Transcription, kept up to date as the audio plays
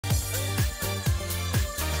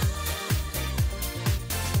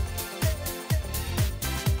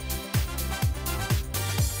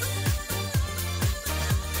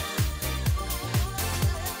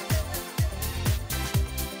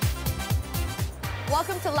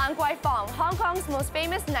Welcome to Lan Kwai Fong, Hong Kong's most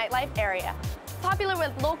famous nightlife area. Popular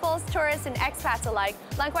with locals, tourists, and expats alike,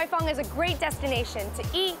 Lan Kwai Fong is a great destination to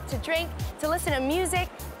eat, to drink, to listen to music,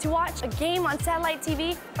 to watch a game on satellite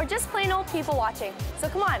TV, or just plain old people watching. So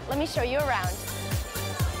come on, let me show you around.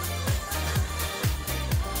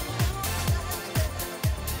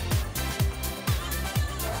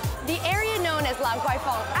 The area known as Lan Kwai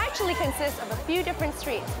Fong actually consists of a few different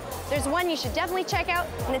streets. There's one you should definitely check out,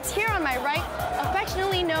 and it's here on my right,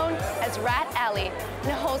 affectionately known as Rat Alley, and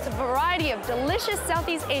it hosts a variety of delicious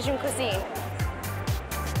Southeast Asian cuisine.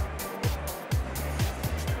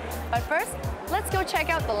 But first, let's go check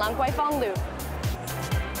out the Lan Kwai Fong Loop.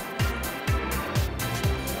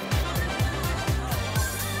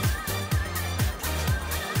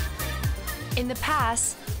 In the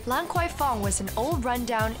past, Lan Kwai Fong was an old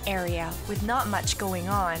rundown area with not much going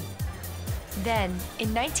on. Then,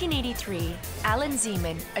 in 1983, Alan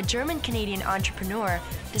Zeman, a German-Canadian entrepreneur,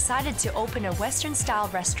 decided to open a Western-style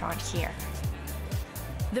restaurant here.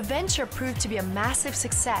 The venture proved to be a massive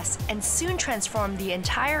success and soon transformed the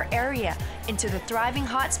entire area into the thriving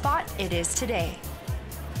hotspot it is today.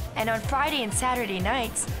 And on Friday and Saturday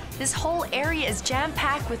nights, this whole area is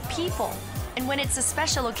jam-packed with people. And when it's a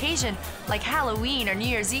special occasion, like Halloween or New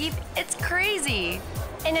Year's Eve, it's crazy.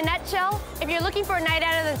 In a nutshell, if you're looking for a night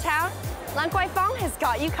out of the town, Lan Kwai Fong has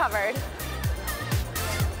got you covered.